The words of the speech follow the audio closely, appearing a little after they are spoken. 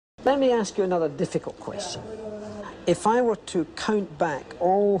Let me ask you another difficult question. If I were to count back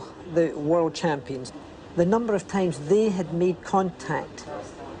all the world champions, the number of times they had made contact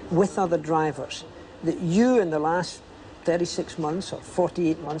with other drivers, that you in the last 36 months or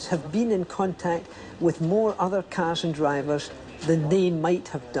 48 months have been in contact with more other cars and drivers than they might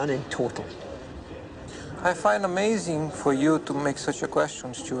have done in total. I find amazing for you to make such a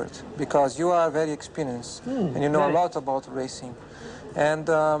question, Stewart, because you are very experienced and you know a lot about racing. And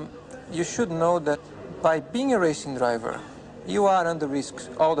you should know that by being a racing driver, you are under risks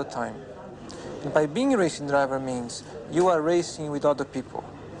all the time. And by being a racing driver means you are racing with other people.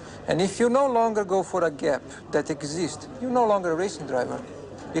 And if you no longer go for a gap that exists, you're no longer a racing driver.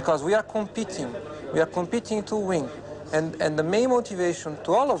 Because we are competing to win. And the main motivation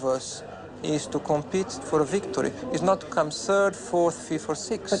to all of us is to compete for a victory. It's not to come third, fourth, fifth, or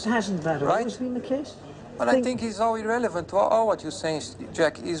sixth. But hasn't that always been the case? Well, I think it's all irrelevant. All what you're saying,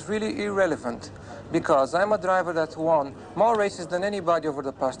 Jack, is really irrelevant. Because I'm a driver that won more races than anybody over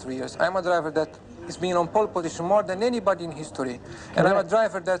the past 3 years. I'm a driver that has been on pole position more than anybody in history. And I'm a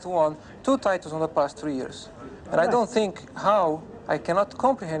driver that won 2 titles in the past 3 years. And I don't think I cannot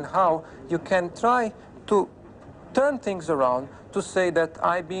comprehend how you can try to turn things around to say that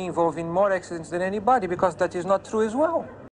I've been involved in more accidents than anybody, because that is not true as well.